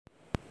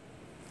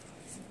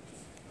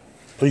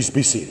Please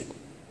be seated.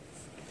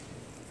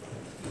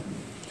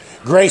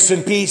 Grace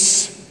and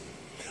peace,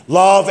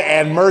 love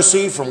and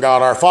mercy from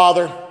God our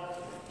Father,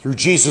 through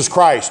Jesus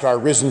Christ, our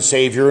risen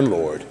Savior and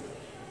Lord.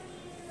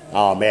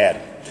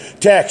 Amen.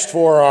 Text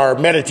for our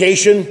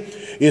meditation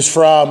is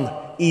from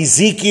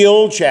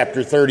Ezekiel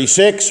chapter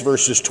 36,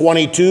 verses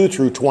 22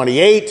 through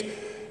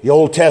 28, the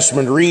Old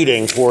Testament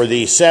reading for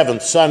the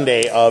seventh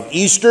Sunday of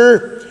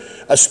Easter,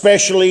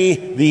 especially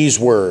these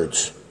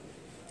words.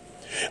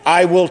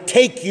 I will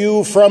take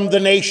you from the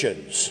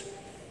nations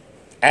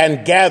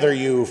and gather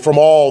you from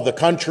all the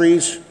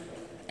countries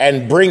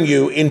and bring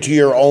you into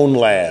your own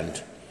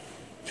land.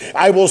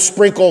 I will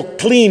sprinkle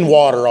clean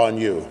water on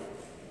you,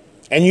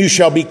 and you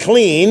shall be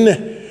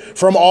clean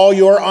from all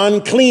your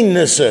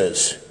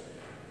uncleannesses,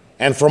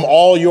 and from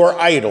all your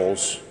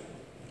idols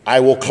I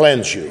will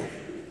cleanse you.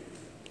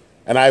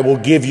 And I will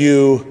give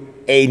you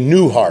a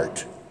new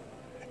heart,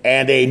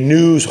 and a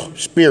new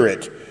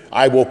spirit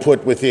I will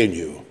put within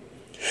you.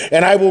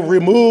 And I will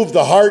remove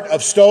the heart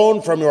of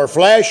stone from your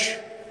flesh,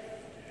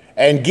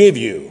 and give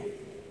you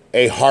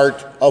a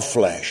heart of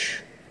flesh.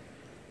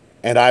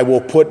 And I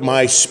will put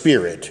my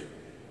spirit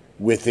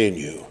within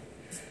you.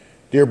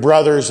 Dear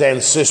brothers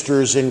and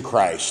sisters in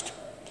Christ,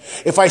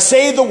 if I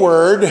say the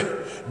word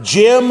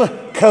Jim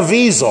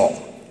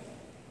Caviezel,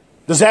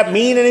 does that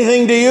mean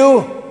anything to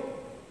you?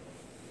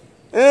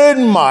 It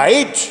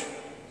might.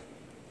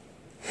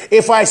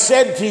 If I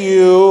said to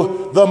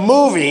you the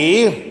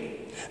movie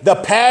The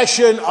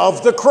Passion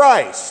of the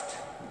Christ,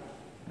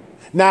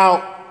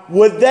 now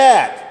would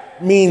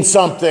that mean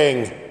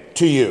something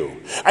to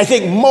you? I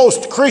think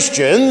most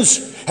Christians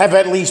have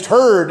at least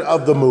heard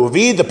of the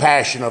movie The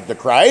Passion of the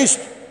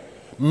Christ.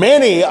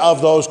 Many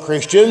of those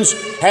Christians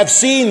have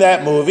seen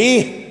that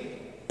movie,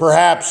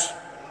 perhaps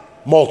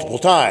multiple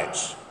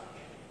times.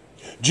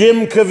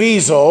 Jim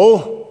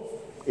Caviezel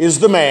is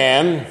the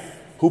man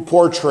who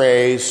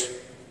portrays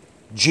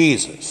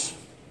Jesus.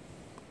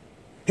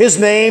 His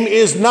name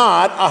is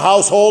not a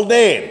household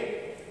name.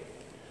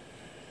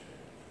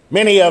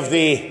 Many of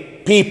the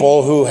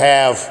people who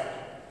have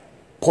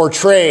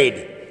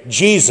portrayed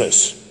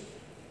Jesus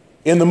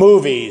in the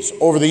movies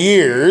over the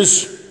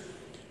years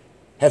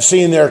have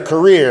seen their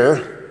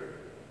career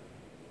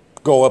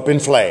go up in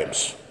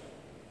flames.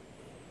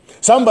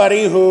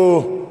 Somebody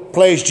who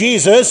plays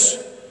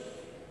Jesus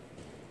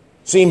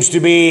seems to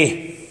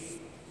be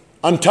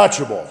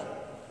untouchable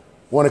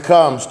when it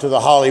comes to the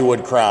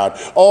Hollywood crowd.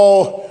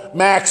 Oh,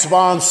 Max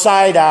von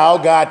Sydow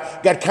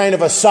got kind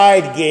of a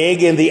side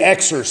gig in The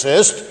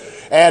Exorcist,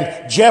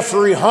 and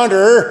Jeffrey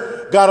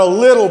Hunter got a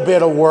little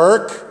bit of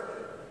work.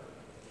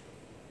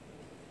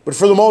 But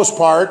for the most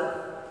part,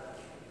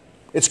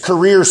 it's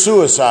career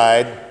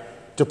suicide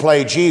to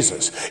play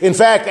Jesus. In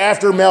fact,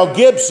 after Mel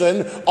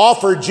Gibson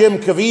offered Jim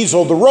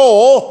Caviezel the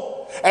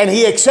role and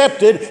he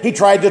accepted, he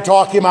tried to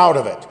talk him out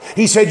of it.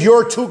 He said,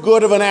 "You're too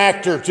good of an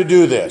actor to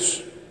do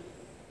this."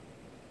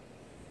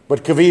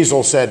 But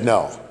Caviezel said,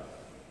 "No,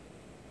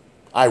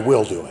 I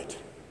will do it."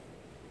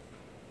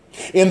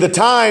 In the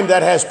time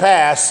that has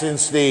passed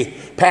since The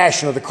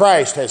Passion of the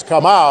Christ has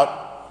come out,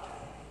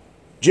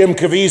 Jim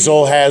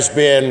Caviezel has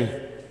been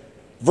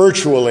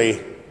virtually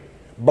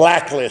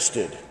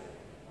blacklisted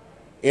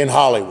in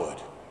Hollywood.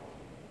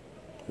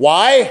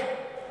 Why?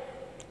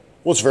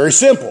 Well, it's very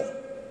simple.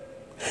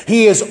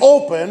 He is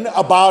open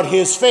about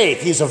his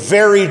faith. He's a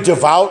very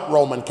devout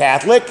Roman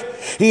Catholic.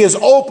 He is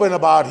open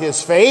about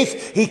his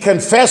faith. He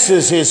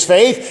confesses his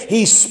faith.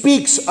 He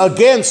speaks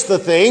against the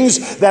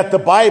things that the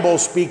Bible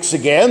speaks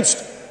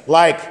against,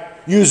 like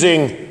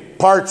using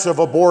parts of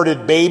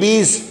aborted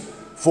babies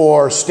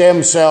for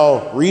stem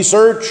cell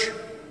research,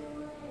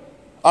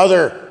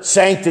 other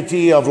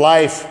sanctity of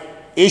life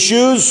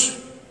issues,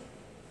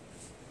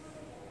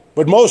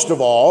 but most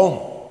of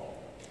all,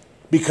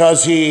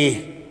 because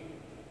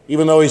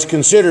even though he's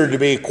considered to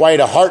be quite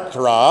a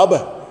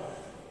heartthrob,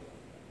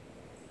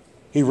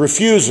 he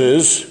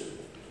refuses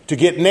to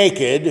get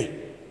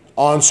naked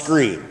on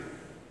screen.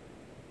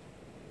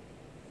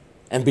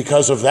 And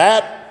because of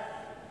that,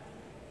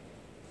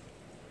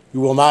 you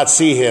will not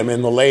see him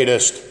in the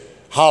latest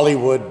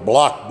Hollywood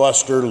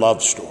blockbuster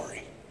love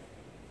story.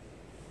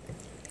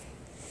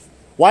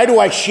 Why do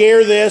I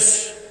share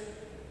this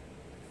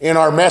in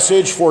our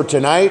message for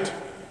tonight?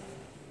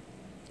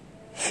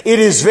 It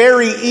is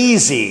very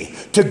easy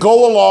to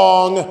go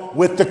along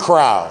with the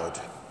crowd.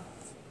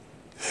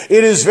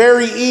 It is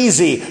very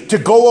easy to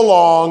go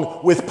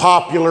along with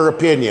popular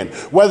opinion,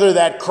 whether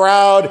that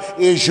crowd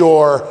is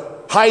your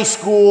high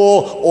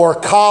school or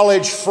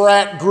college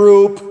frat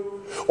group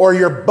or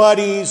your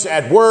buddies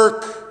at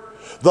work,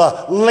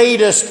 the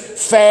latest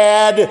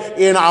fad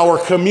in our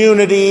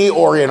community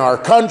or in our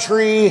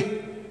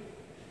country,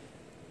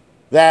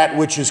 that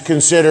which is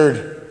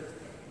considered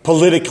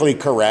politically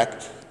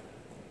correct.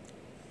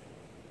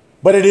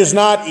 But it is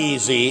not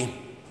easy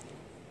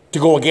to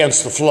go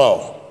against the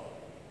flow.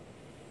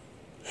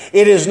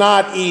 It is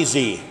not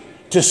easy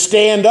to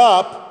stand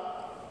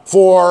up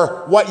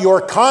for what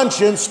your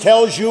conscience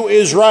tells you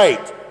is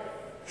right.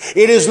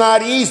 It is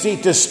not easy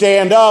to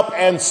stand up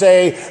and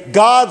say,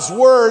 God's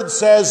word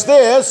says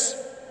this,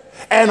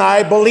 and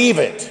I believe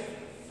it.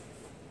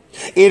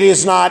 It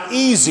is not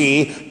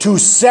easy to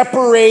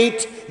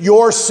separate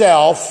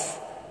yourself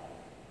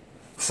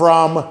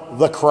from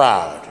the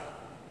crowd,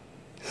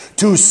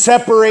 to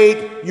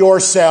separate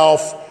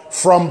yourself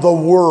from the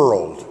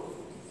world,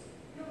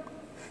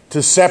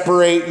 to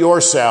separate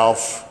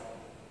yourself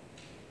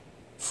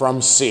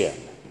from sin.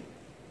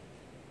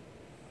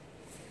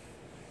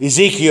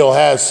 Ezekiel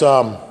has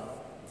some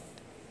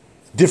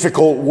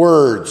difficult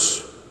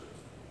words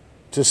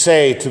to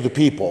say to the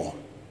people.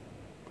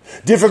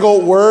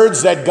 Difficult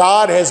words that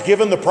God has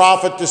given the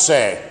prophet to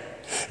say.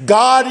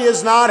 God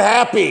is not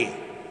happy.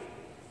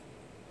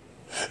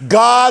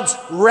 God's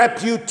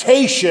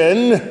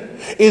reputation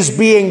is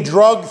being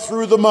dragged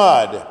through the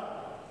mud.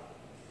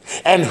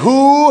 And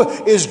who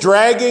is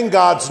dragging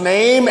God's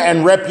name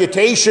and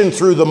reputation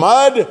through the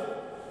mud?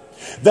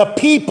 The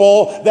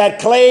people that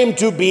claim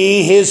to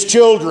be his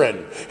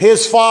children,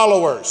 his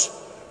followers,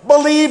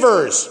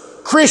 believers,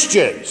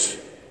 Christians.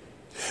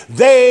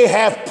 They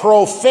have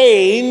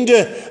profaned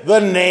the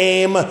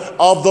name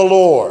of the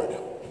Lord.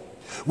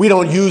 We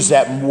don't use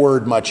that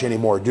word much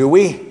anymore, do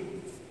we?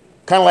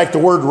 Kind of like the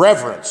word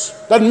reverence.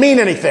 Doesn't mean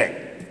anything.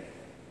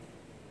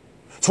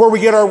 It's where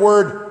we get our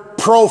word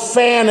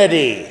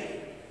profanity.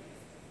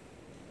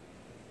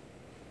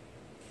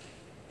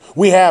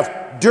 We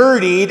have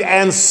dirtied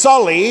and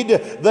sullied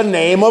the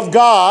name of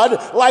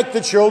God like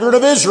the children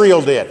of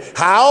Israel did.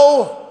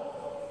 How?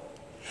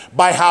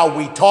 By how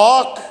we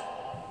talk,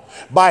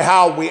 by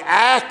how we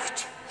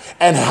act,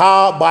 and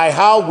by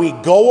how we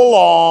go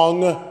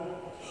along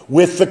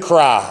with the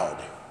crowd.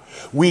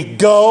 We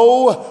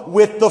go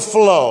with the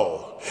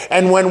flow.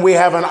 And when we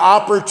have an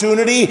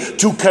opportunity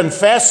to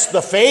confess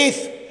the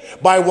faith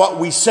by what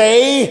we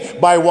say,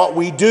 by what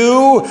we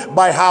do,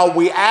 by how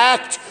we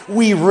act,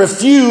 we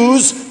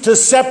refuse to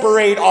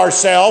separate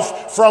ourselves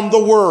from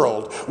the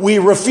world. We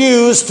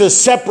refuse to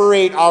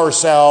separate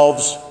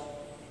ourselves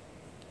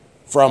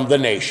from the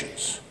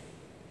nations.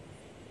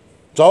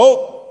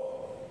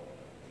 So,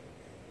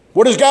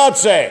 what does God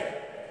say?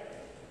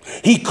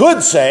 He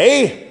could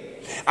say,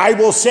 I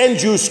will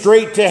send you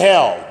straight to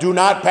hell. Do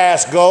not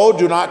pass go.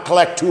 Do not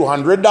collect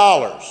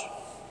 $200.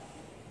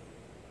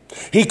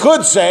 He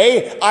could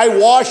say, I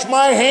wash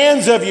my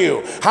hands of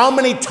you. How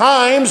many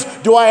times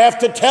do I have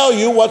to tell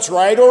you what's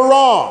right or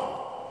wrong?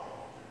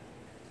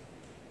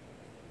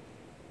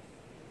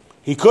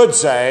 He could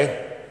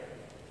say,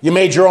 you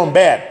made your own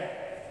bed.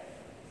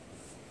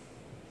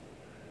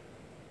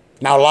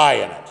 Now lie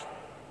in it.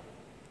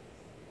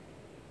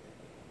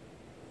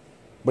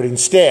 But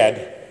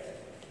instead,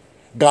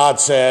 God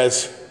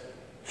says,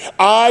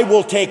 I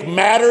will take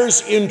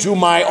matters into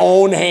my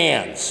own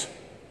hands.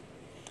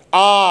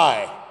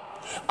 I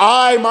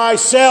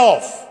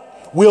myself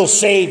will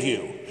save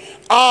you.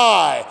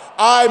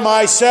 I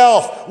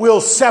myself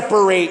will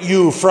separate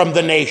you from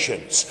the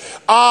nations.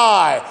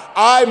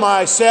 I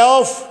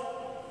myself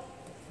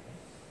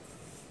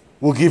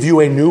will give you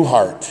a new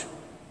heart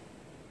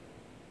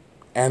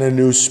and a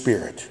new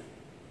spirit.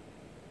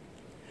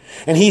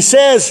 And he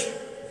says,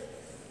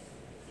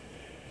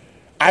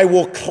 I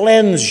will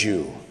cleanse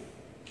you.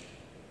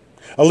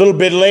 A little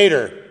bit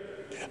later,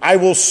 I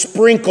will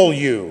sprinkle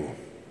you.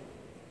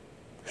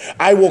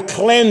 I will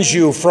cleanse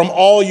you from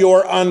all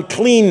your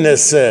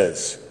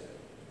uncleannesses.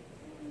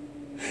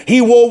 He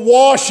will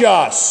wash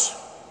us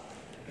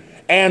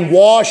and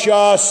wash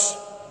us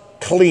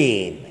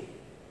clean.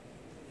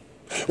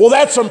 Well,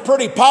 that's some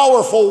pretty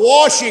powerful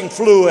washing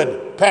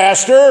fluid,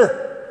 Pastor.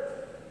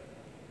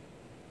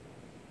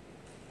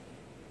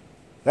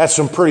 That's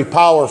some pretty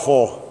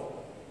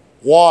powerful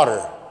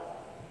water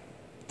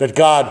that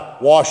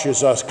God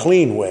washes us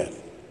clean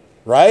with,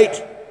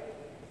 right?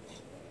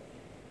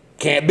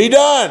 Can't be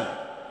done.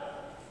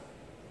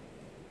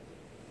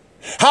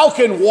 How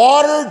can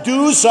water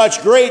do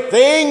such great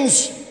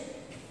things?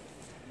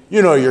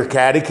 You know your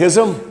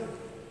catechism.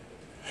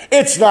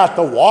 It's not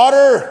the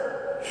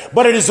water,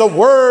 but it is the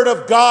Word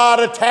of God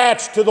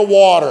attached to the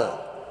water.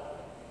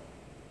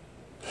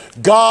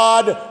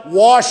 God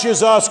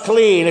washes us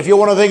clean. If you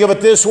want to think of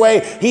it this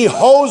way, He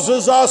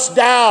hoses us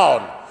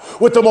down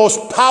with the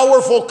most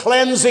powerful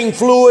cleansing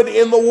fluid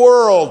in the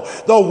world,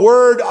 the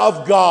Word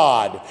of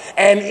God.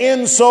 And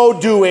in so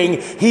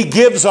doing, He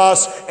gives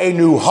us a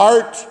new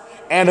heart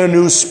and a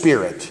new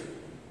spirit.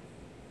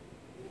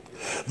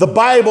 The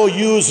Bible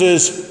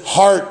uses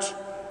heart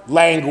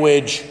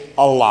language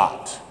a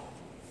lot.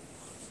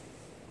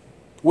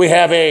 We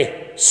have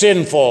a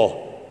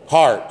sinful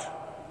heart.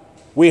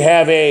 We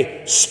have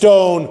a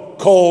stone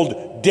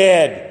cold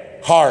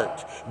dead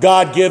heart.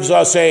 God gives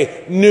us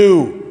a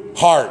new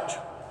heart.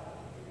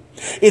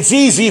 It's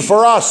easy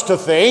for us to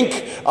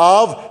think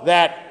of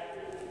that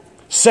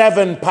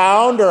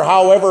 7-pound or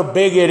however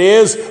big it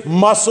is,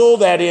 muscle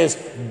that is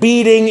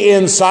beating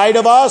inside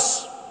of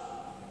us.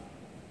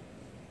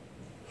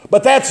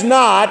 But that's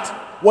not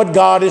what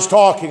God is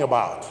talking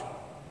about.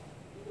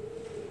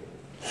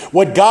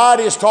 What God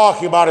is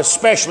talking about,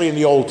 especially in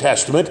the Old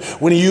Testament,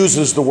 when he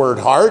uses the word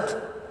heart,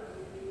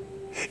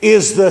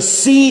 is the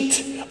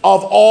seat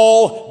of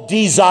all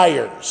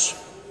desires.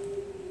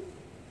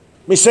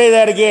 Let me say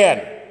that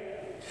again.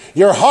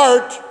 Your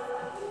heart,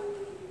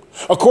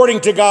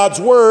 according to God's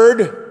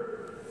word,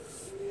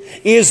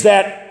 is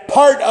that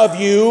part of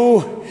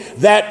you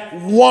that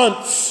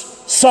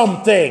wants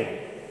something,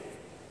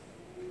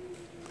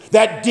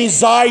 that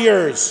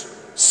desires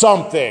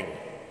something.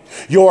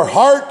 Your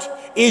heart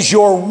is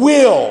your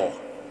will.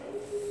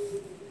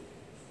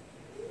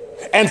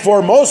 And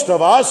for most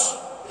of us,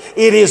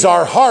 it is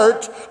our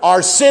heart,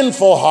 our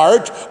sinful,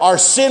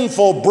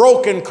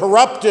 broken,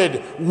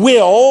 corrupted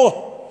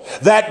will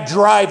that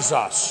drives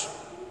us.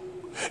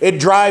 It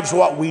drives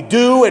what we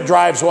do, it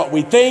drives what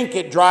we think,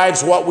 it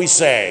drives what we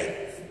say.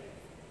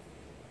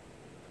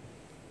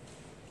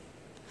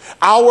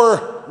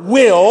 Our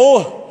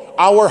will,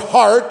 our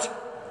heart,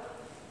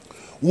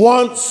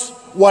 wants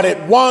what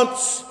it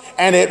wants,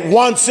 and it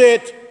wants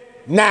it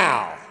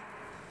now.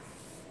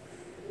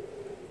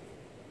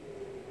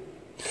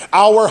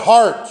 Our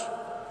heart,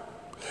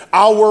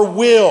 our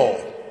will,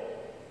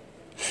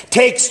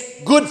 takes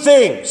good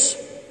things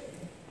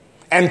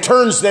and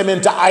turns them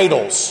into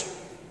idols,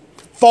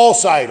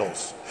 false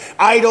idols,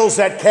 idols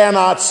that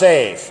cannot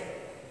save.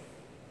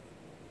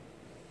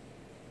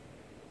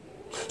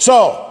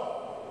 So,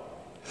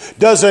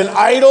 does an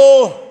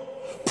idol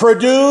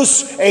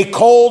produce a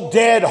cold,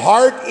 dead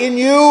heart in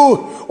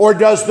you, or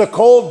does the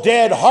cold,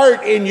 dead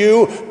heart in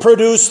you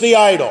produce the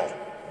idol?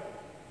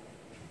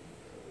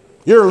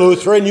 You're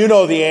Lutheran, you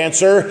know the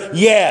answer.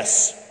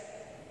 Yes.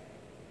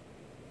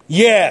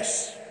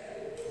 Yes.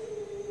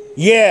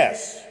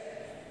 Yes.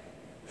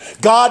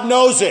 God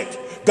knows it.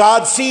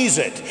 God sees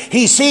it.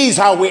 He sees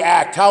how we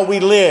act, how we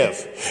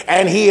live.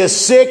 And he is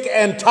sick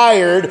and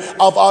tired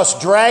of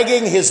us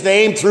dragging his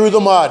name through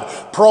the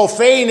mud,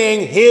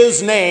 profaning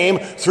his name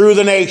through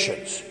the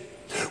nations.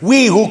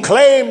 We who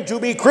claim to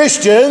be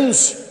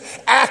Christians,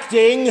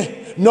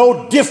 acting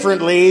no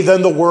differently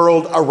than the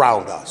world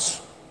around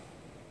us.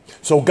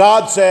 So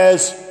God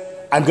says,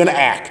 I'm going to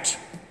act.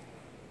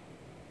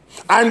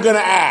 I'm going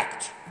to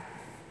act.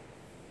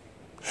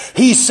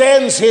 He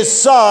sends his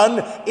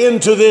Son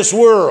into this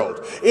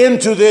world,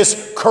 into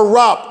this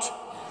corrupt,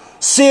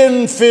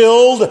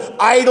 sin-filled,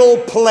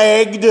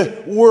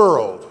 idol-plagued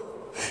world.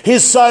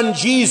 His Son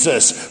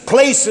Jesus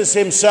places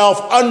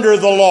himself under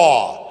the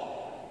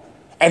law,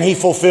 and he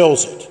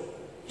fulfills it.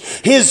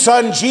 His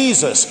Son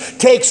Jesus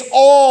takes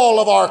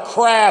all of our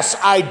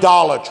crass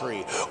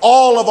idolatry,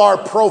 all of our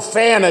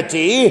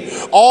profanity,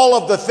 all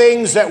of the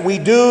things that we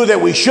do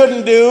that we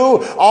shouldn't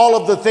do, all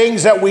of the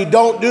things that we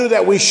don't do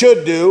that we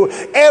should do,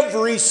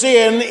 every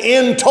sin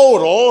in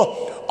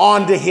total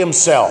onto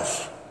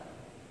himself.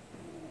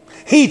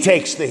 He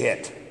takes the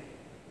hit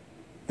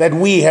that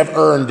we have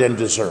earned and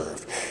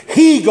deserved.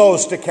 He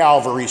goes to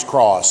Calvary's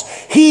cross.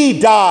 He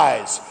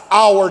dies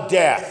our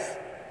death.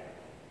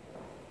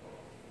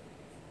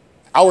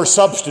 Our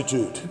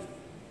substitute,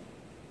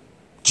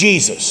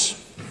 Jesus,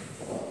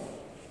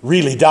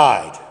 really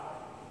died.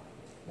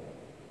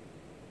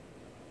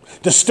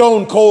 The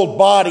stone-cold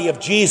body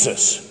of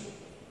Jesus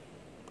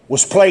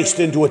was placed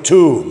into a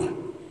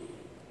tomb.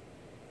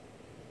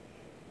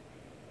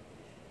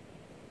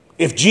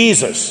 If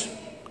Jesus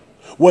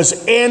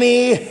was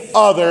any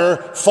other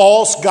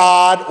false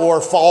god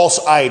or false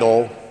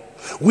idol,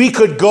 we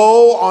could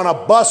go on a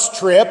bus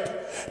trip,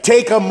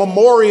 take a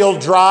memorial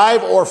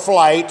drive or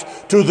flight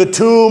to the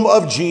tomb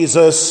of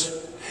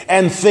Jesus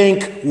and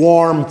think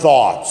warm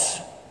thoughts.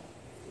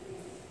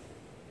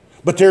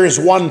 But there is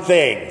one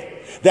thing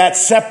that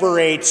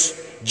separates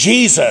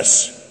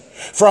Jesus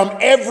from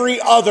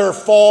every other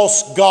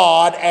false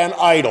god and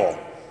idol.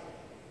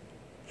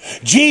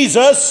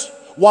 Jesus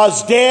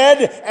was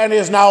dead and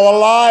is now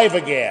alive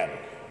again.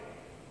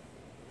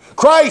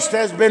 Christ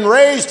has been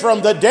raised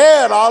from the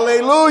dead.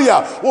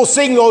 Alleluia. We'll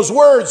sing those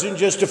words in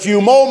just a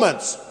few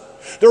moments.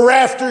 The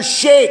rafters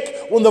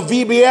shake when the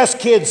VBS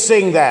kids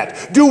sing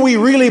that. Do we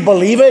really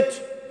believe it?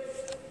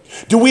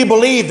 Do we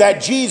believe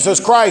that Jesus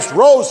Christ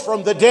rose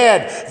from the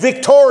dead,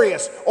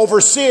 victorious over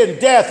sin,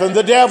 death, and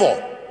the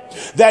devil?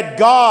 That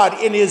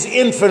God, in his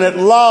infinite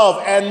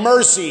love and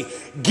mercy,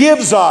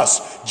 gives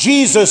us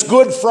Jesus'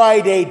 Good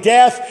Friday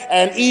death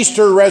and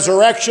Easter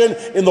resurrection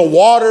in the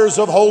waters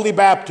of holy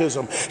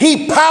baptism.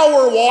 He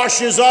power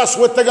washes us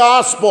with the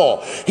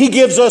gospel. He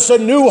gives us a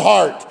new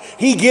heart.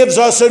 He gives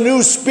us a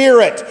new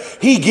spirit.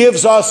 He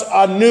gives us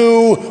a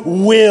new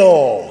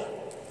will.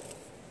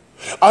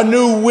 A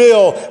new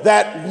will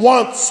that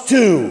wants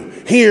to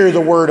hear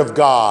the word of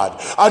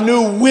God. A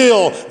new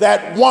will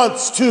that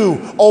wants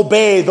to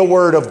obey the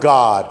word of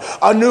God.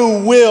 A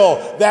new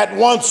will that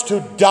wants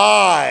to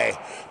die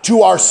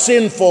to our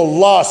sinful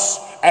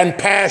lusts and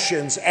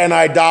passions and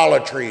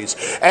idolatries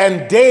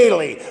and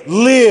daily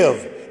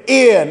live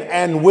in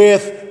and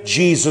with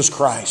Jesus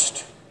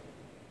Christ.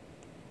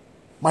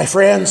 My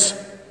friends,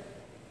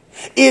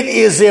 it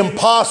is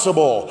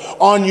impossible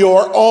on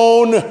your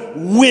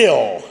own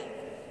will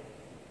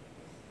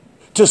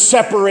to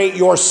separate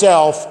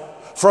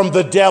yourself from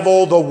the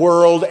devil, the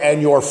world,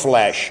 and your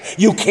flesh.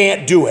 You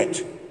can't do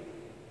it.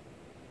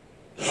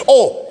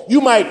 Oh,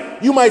 you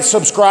might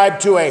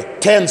subscribe to a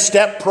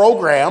 10-step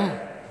program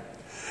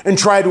and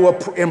try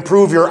to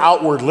improve your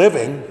outward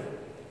living.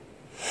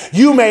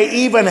 You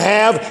may even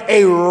have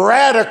a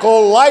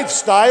radical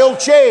lifestyle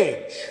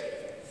change.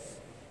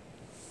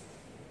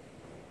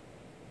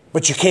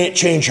 But you can't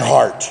change your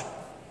heart.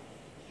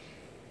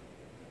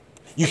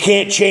 You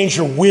can't change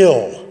your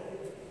will.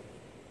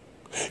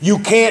 You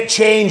can't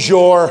change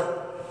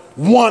your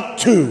want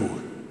to.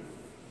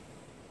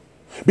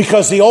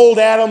 Because the old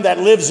Adam that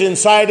lives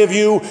inside of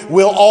you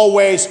will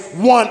always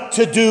want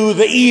to do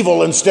the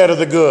evil instead of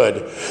the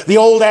good. The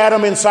old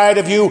Adam inside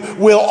of you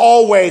will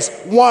always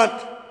want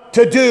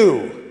to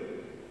do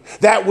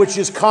that which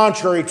is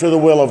contrary to the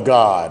will of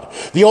God.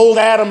 The old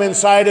Adam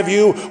inside of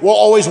you will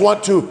always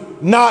want to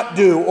not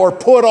do or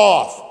put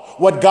off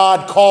what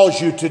God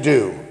calls you to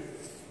do.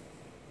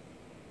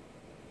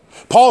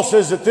 Paul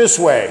says it this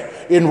way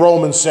in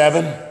Romans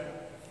 7.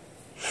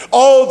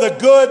 Oh, the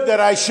good that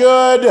I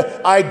should,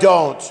 I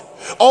don't.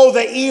 Oh,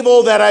 the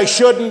evil that I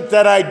shouldn't,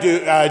 that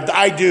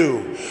I do.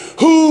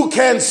 Who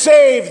can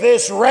save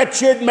this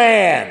wretched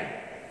man?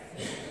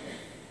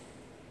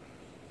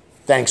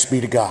 Thanks be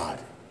to God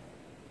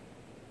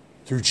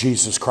through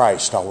Jesus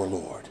Christ our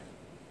Lord.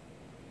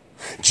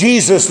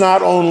 Jesus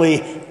not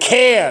only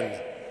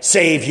can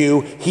save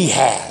you, he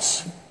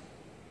has.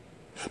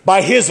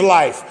 By his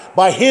life,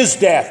 by his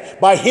death,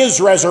 by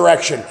his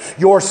resurrection,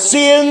 your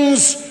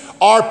sins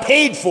are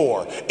paid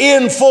for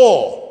in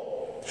full.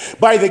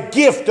 By the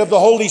gift of the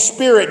Holy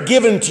Spirit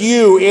given to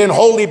you in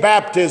holy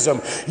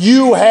baptism,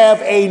 you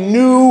have a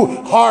new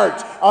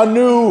heart, a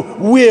new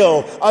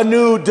will, a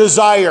new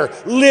desire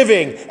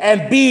living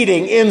and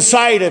beating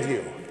inside of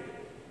you.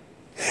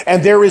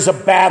 And there is a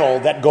battle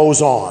that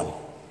goes on.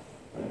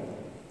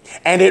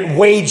 And it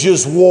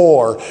wages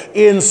war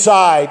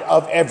inside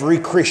of every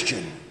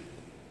Christian.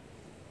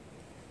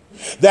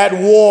 That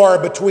war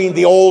between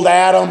the old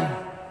Adam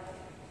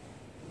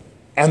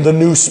and the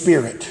new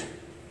spirit.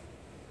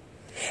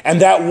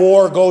 And that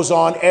war goes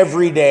on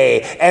every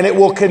day, and it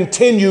will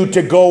continue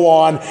to go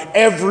on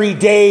every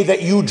day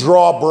that you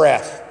draw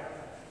breath.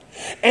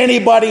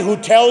 Anybody who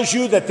tells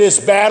you that this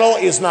battle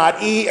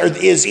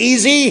is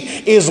easy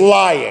is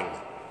lying.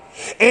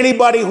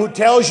 Anybody who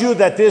tells you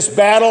that this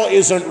battle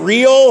isn't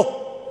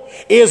real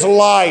is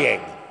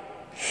lying.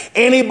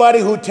 Anybody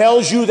who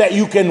tells you that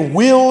you can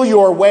will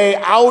your way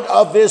out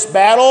of this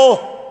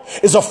battle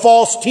is a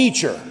false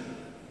teacher.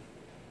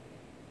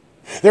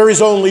 There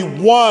is only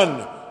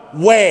one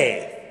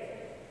way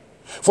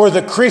for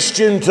the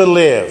Christian to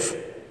live,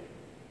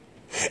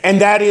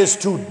 and that is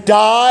to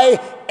die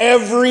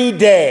every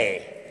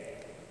day,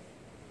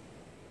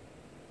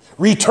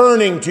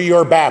 returning to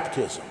your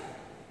baptism,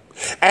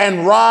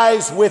 and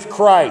rise with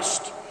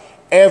Christ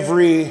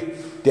every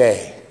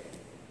day.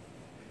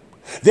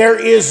 There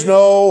is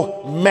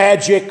no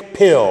magic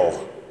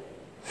pill.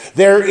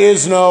 There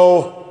is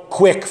no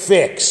quick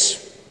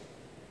fix.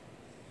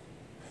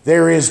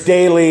 There is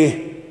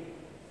daily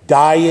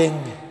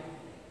dying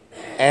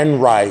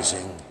and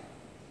rising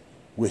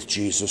with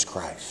Jesus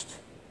Christ.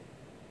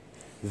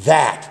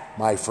 That,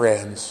 my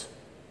friends,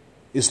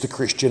 is the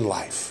Christian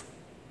life.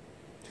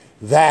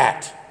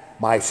 That,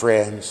 my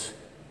friends,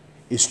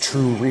 is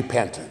true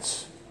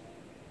repentance.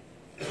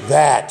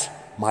 That,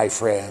 my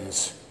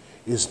friends,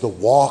 is the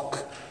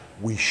walk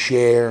we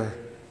share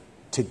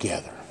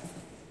together.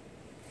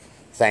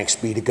 Thanks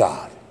be to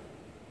God.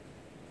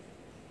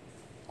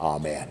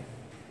 Amen.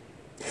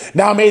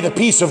 Now may the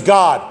peace of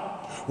God,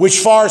 which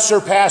far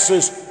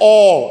surpasses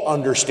all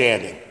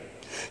understanding,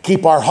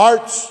 keep our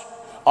hearts,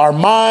 our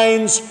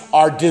minds,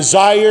 our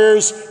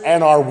desires,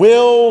 and our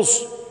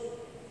wills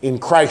in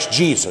Christ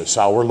Jesus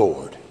our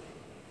Lord.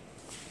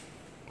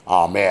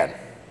 Amen.